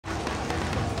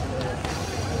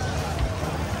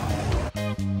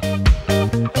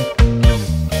Hello,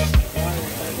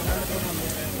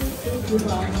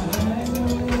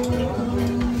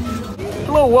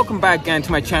 welcome back again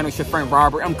to my channel. It's your friend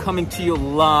Robert. I'm coming to you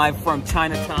live from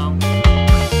Chinatown,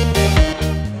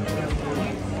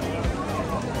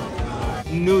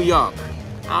 New York.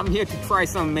 I'm here to try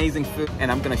some amazing food and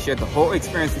I'm gonna share the whole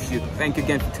experience with you. Thank you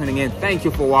again for tuning in. Thank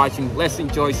you for watching. Let's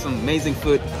enjoy some amazing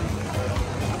food.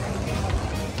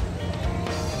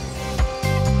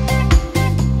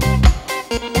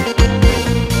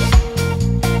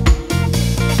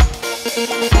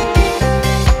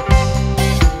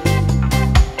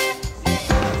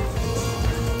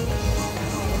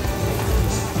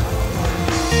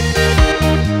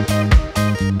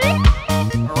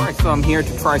 So I'm here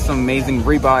to try some amazing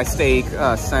ribeye steak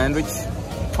sandwich,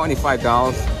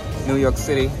 $25, New York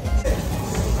City.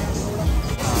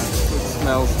 Food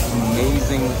smells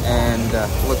amazing and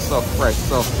looks so fresh,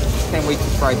 so can't wait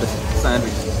to try this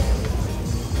sandwich.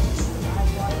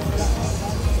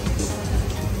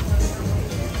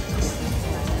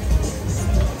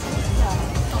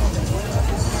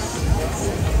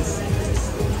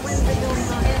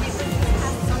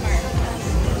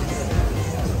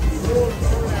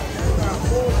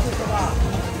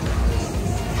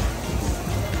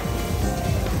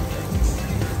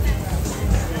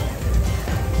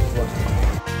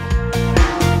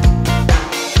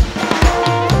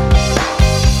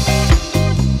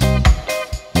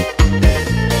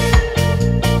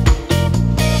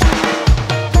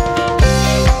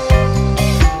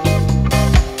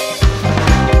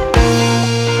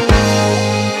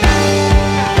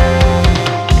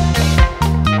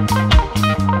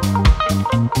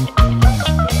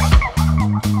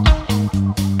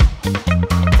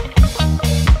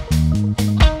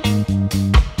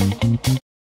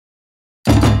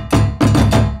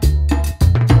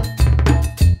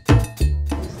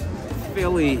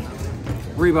 Philly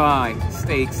ribeye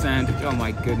steak sandwich. Oh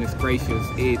my goodness gracious,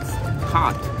 it's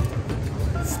hot,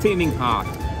 steaming hot.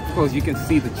 Of course you can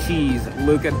see the cheese.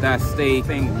 Look at that steak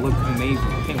thing, looks amazing.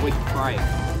 Can't wait to try it.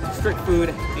 Street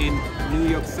food in New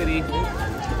York City.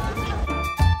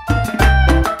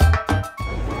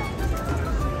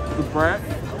 The bread,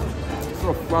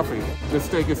 so fluffy. The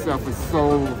steak itself is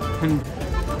so tender.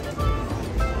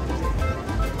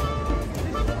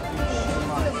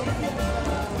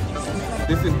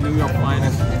 This is New York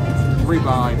finest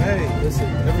ribeye. Hey, listen,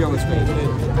 Philly steak.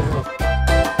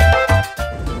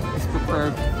 It's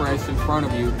prepared fresh in front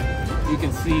of you. You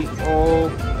can see all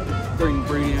the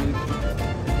ingredients,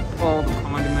 all the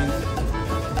condiments,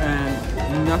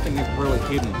 and nothing is really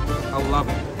hidden. I love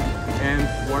it. And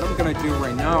what I'm gonna do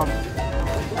right now,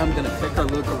 I'm gonna take a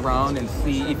look around and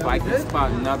see if I can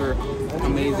spot another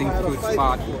amazing food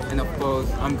spot. And of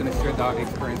course, I'm gonna share that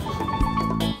experience with you.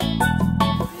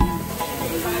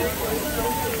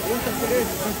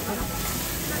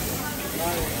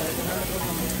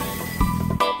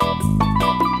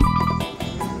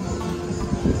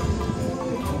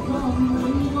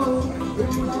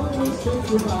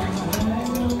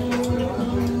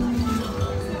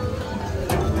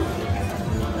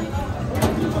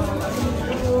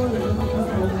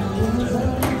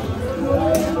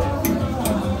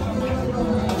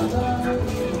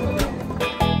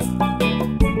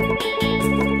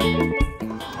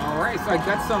 I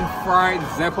got some fried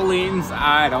zeppelins.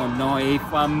 I don't know if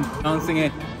I'm pronouncing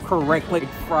it correctly.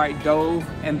 Fried dough,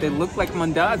 and they look like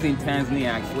mandazi in Tanzania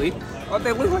actually, but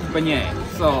they look like beignet.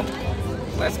 So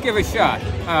let's give it a shot.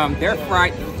 They're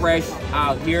fried fresh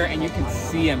out here, and you can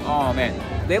see them. Oh man,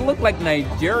 they look like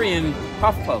Nigerian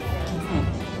puff puff.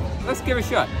 Let's give it a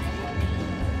shot.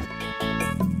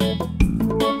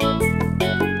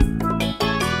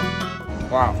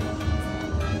 Wow.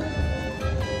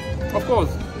 Of course.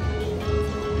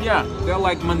 Yeah, they're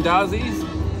like mandazis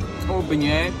or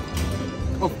beignet.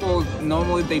 Of course,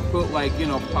 normally they put like, you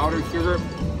know, powdered sugar.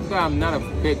 So I'm not a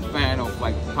big fan of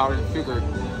like powdered sugar,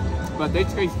 but they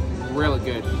taste really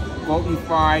good. Golden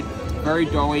fried, very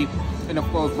doughy, and of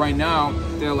course right now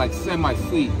they're like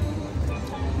semi-sweet.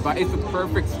 But it's a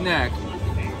perfect snack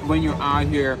when you're out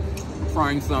here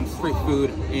trying some street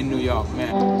food in New York,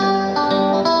 man.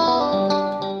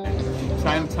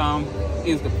 Chinatown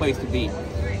is the place to be.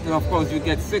 And of course you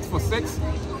get 6 for $6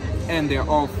 and they're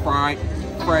all fried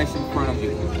fresh in front of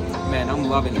you. Man, I'm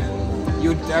loving it.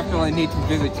 You definitely need to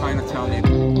visit Chinatown.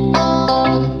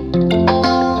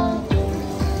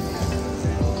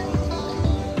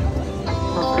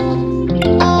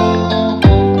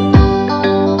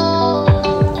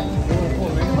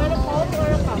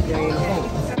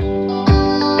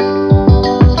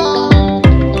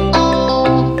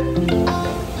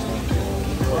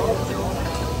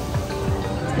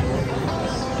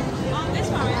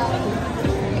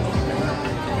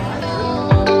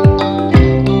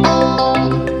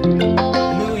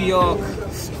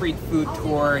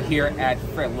 here at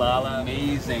Frelala.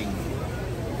 Amazing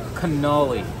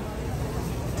cannoli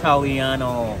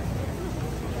Italiano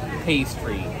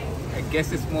pastry. I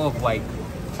guess it's more of like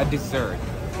a dessert.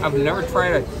 I've never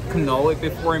tried a cannoli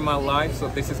before in my life, so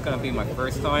this is gonna be my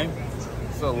first time.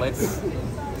 So let's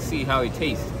see how it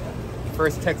tastes.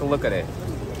 First, take a look at it.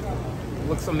 It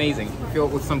looks amazing,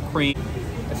 filled with some cream.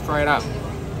 Let's try it out.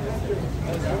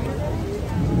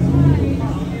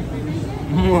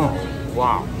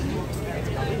 Wow.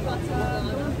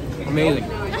 Amazing.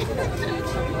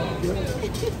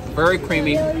 Very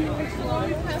creamy,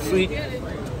 sweet,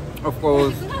 of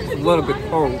course, a little bit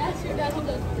cold,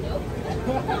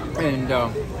 and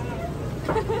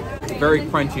very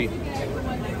crunchy.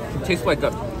 It tastes like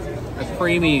a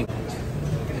creamy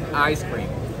ice cream.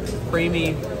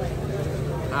 Creamy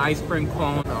ice cream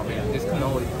cone. Oh man, this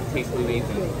cannoli tastes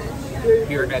amazing.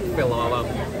 Here at Frelala,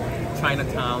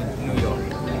 Chinatown, New York.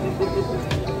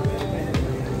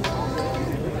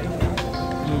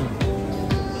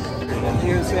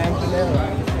 Here's Antonella.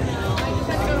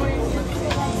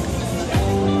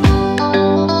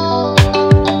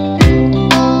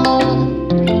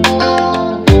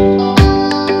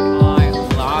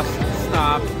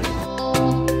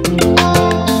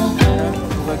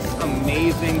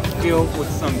 Filled with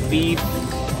some beef,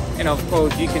 and of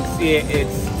course you can see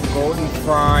it's golden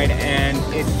fried and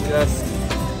it's just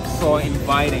so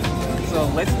inviting. So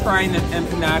let's try an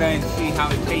empanada and see how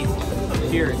it tastes.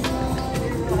 Cheers.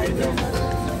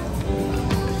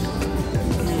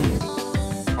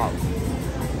 Oh.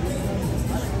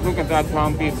 Look at that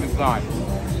ground beef inside.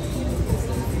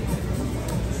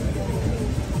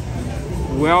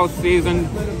 Well seasoned.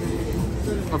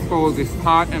 Of course it's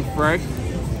hot and fresh.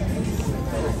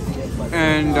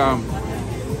 And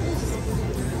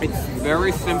it's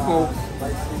very simple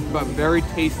but very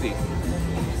tasty.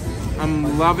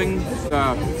 I'm loving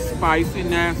the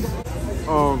spiciness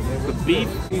of the beef,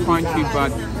 crunchy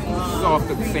but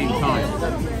soft at the same time.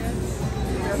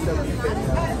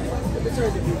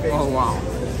 Oh wow,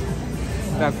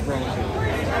 that's really good.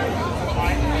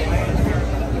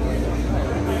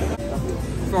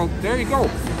 So there you go.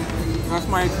 That's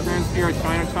my experience here at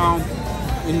Chinatown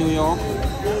in New York.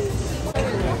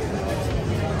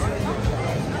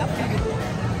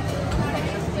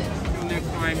 Next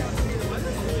time,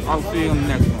 I'll see you on the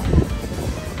next one.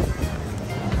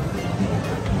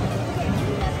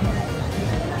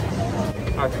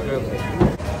 Absolutely.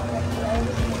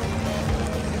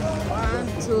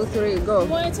 1, 2, 3, go. You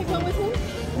want to take one with him?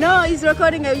 No, he's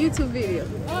recording a YouTube video.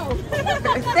 Oh.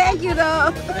 Thank you,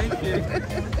 though. Thank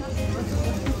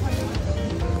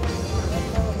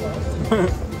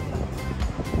you.